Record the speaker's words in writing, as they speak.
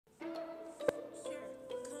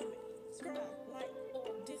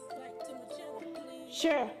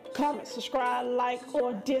Share, comment, subscribe, like,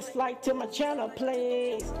 or dislike to my channel,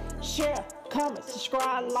 please. Share, comment,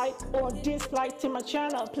 subscribe, like, or dislike to my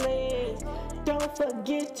channel, please. Don't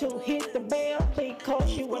forget to hit the bell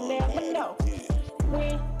because you will never know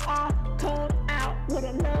when I come out with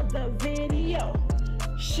another video.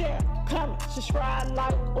 Share, comment, subscribe,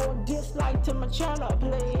 like, or dislike to my channel,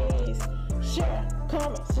 please. Share,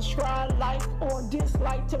 comment, subscribe, like, or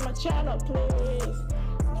dislike to my channel, please.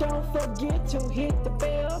 Don't forget to hit the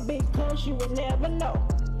bell because you will never know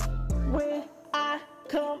when I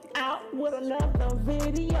come out with another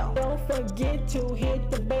video. Don't forget to hit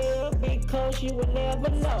the bell because you will never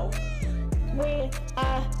know when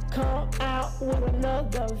I come out with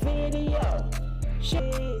another video.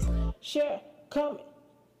 Share, comment.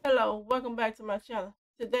 Hello, welcome back to my channel.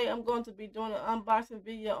 Today I'm going to be doing an unboxing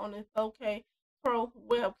video on the 4K Pro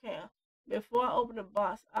webcam. Before I open the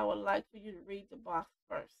box, I would like for you to read the box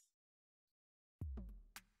first.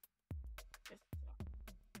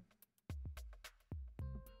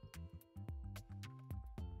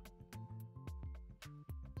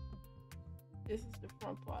 This is the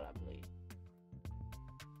front part, I believe.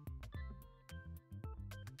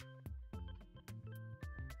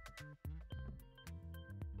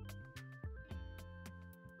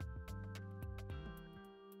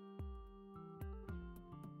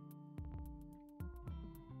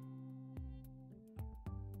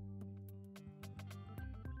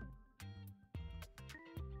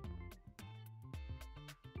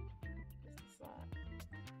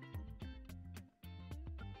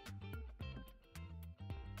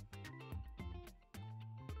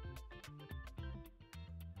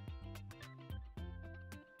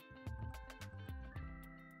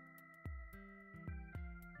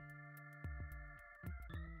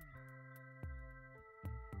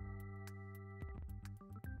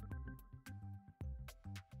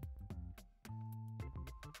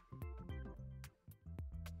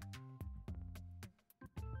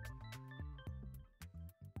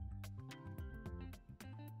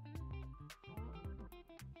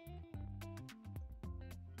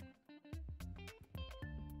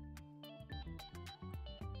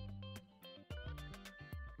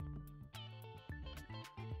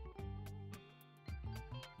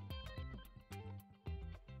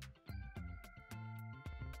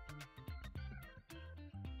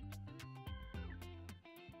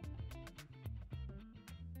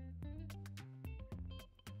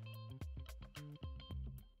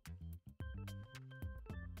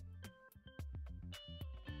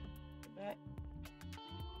 Back.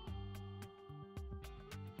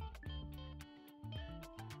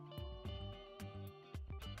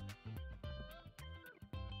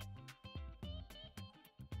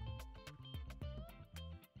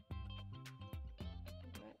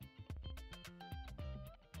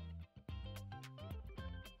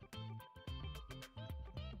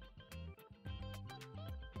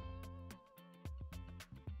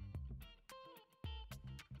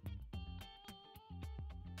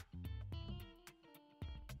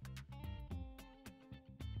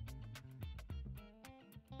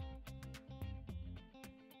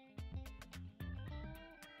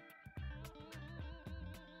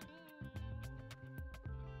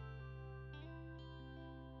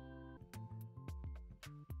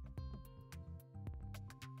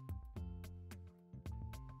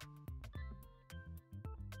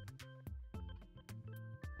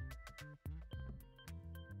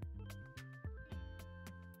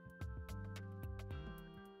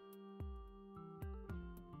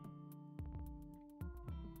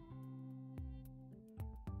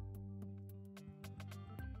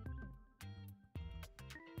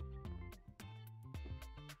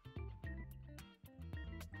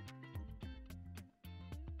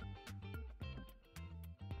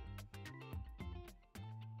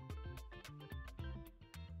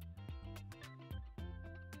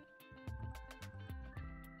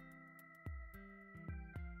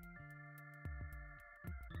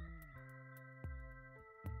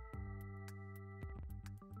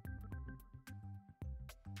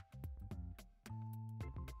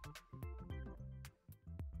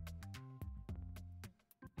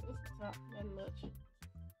 Not that much.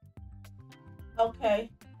 Okay,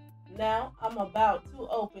 now I'm about to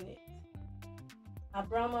open it. I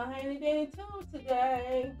brought my handy dandy tool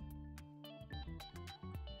today.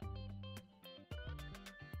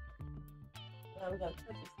 Now we gotta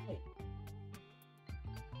cut this tape.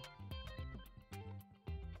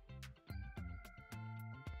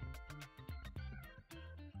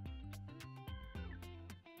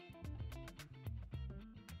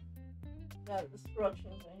 Got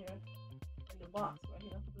instructions in here, in the box right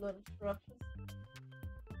here, little instructions.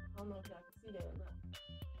 I don't know if y'all can see that or not.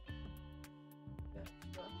 Got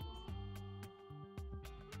instructions.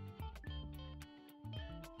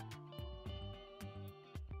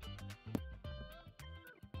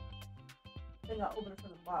 I think I'll open it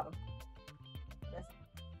from the bottom. That's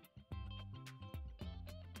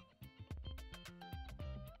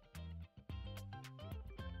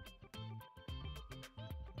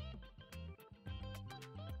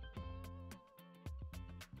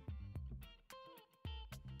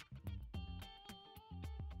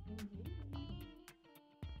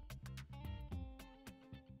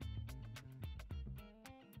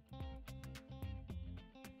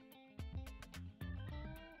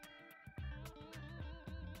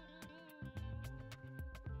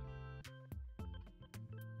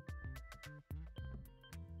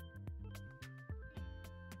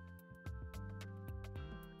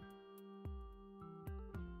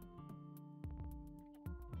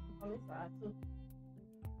on this side too.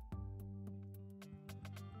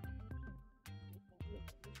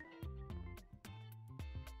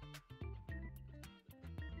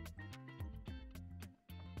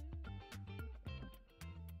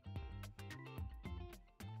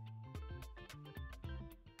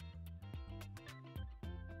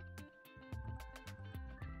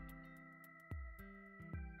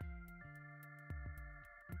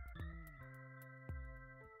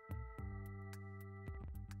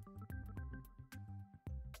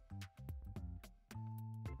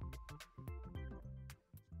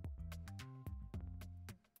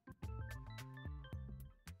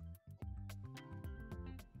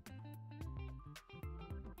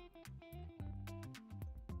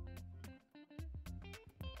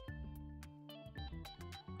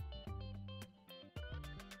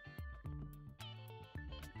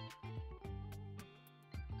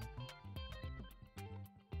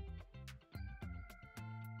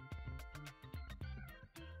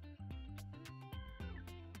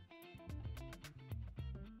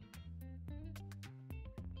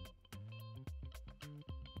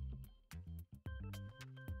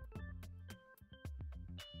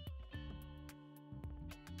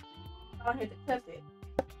 I had to cut it.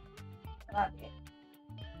 Like that.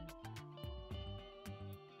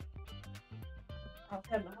 I was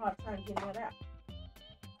having a hard time getting that out.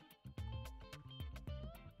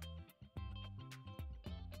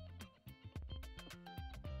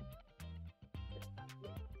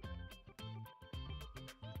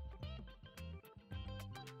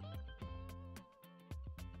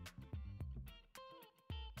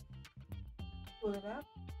 Pull it out.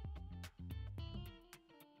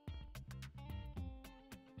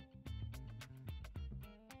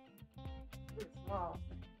 It's small.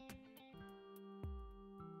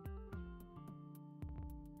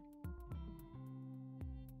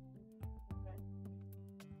 Okay.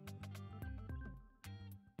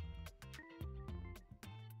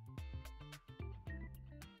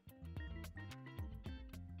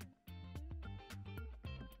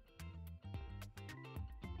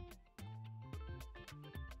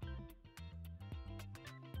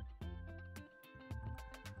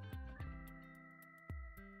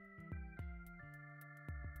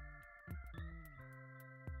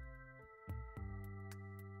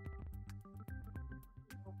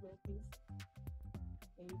 Open a piece.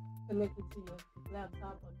 And you connect it to your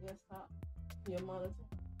laptop or desktop, to your monitor.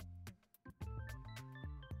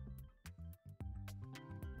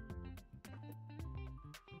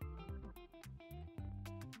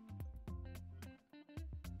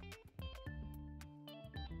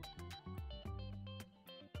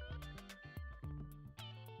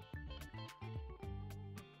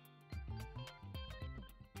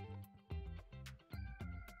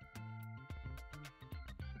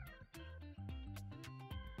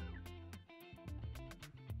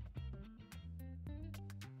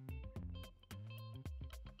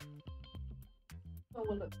 Come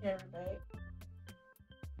with a carry bag,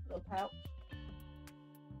 little pouch,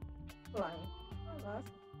 plain. Oh, nice.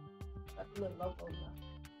 Got the little logo now.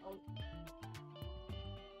 On it.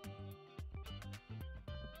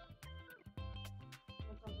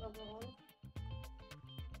 Put that logo on it.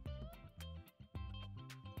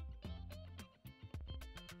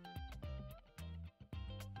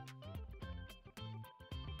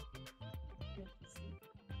 You can see.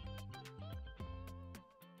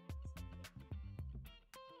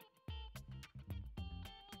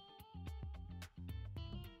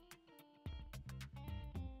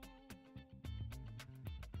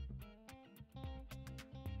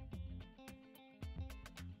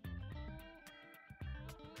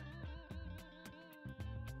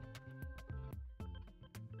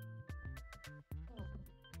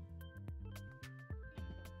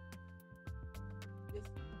 This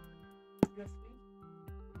USB.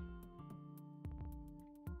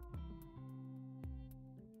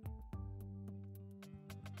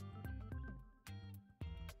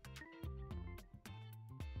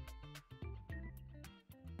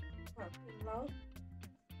 Pretty low.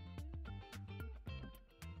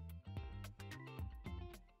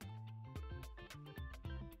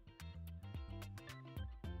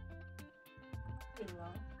 Pretty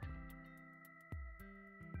low.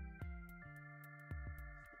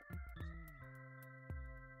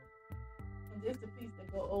 And just the piece that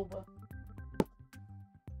go over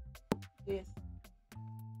this.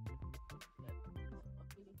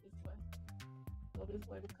 Go this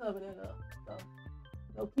way to cover that up. So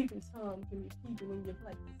no peeping Tom can be peeping in your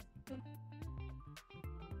place.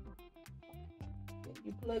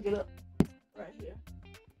 You plug it up right here.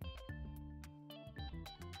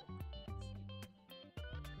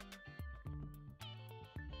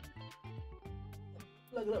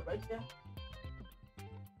 Plug it up right there.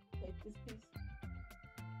 Take this piece.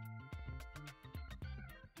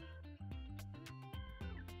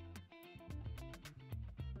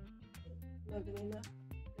 Plug it in there,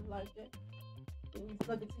 just like that. Then you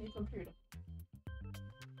plug it to your computer.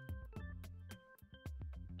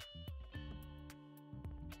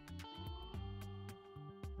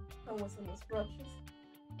 Come with some instructions.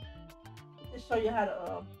 Just show you how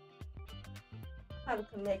to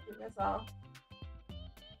connect it. That's all.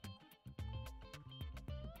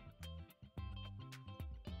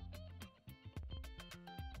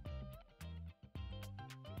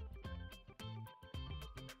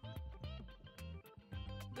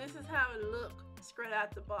 This is how it looks straight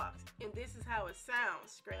out the box, and this is how it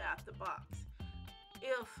sounds straight out the box.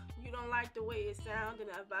 If you don't like the way it sounds, then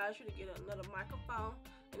I advise you to get another microphone.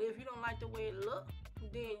 And if you don't like the way it looks,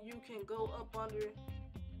 then you can go up under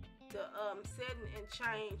the setting and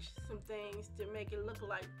change some things to make it look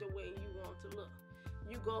like the way you want to look.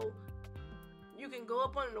 You can go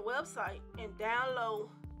up on the website and download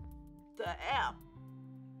the app.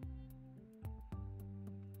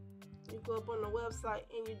 You go up on the website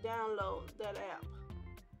and you download that app.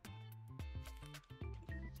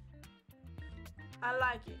 I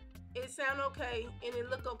like it. It sounds okay and it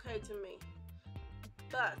look okay to me.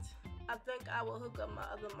 But I think I will hook up my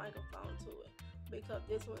other microphone to it, because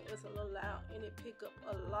this one is a little loud and it pick up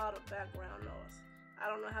a lot of background noise.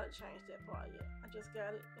 I don't know how to change that part yet. I just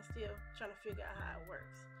got it and still trying to figure out how it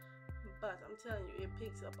works. But I'm telling you, it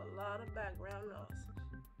picks up a lot of background noise.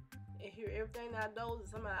 It hear everything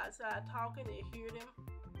outdoors. Somebody outside talking, it hear them.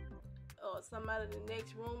 Or somebody in the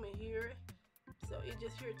next room and hear it. So it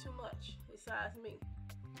just hear too much besides me.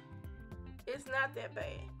 It's not that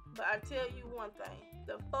bad. But I tell you one thing,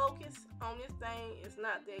 the focus on this thing is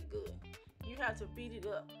not that good. You have to beat it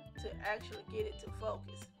up to actually get it to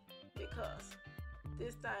focus, because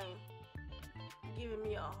this thing giving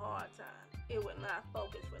me a hard time. It would not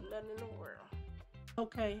focus for nothing in the world.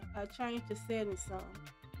 Okay, I changed the settings some.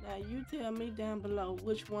 Now you tell me down below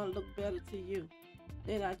which one look better to you.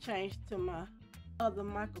 Then I changed to my other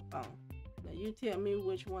microphone. Now you tell me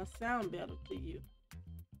which one sound better to you.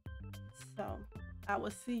 So I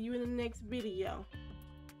will see you in the next video.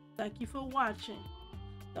 Thank you for watching.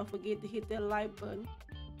 Don't forget to hit that like button.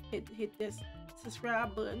 Hit that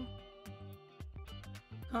subscribe button.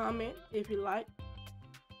 Comment if you like.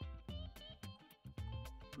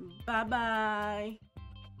 Bye-bye.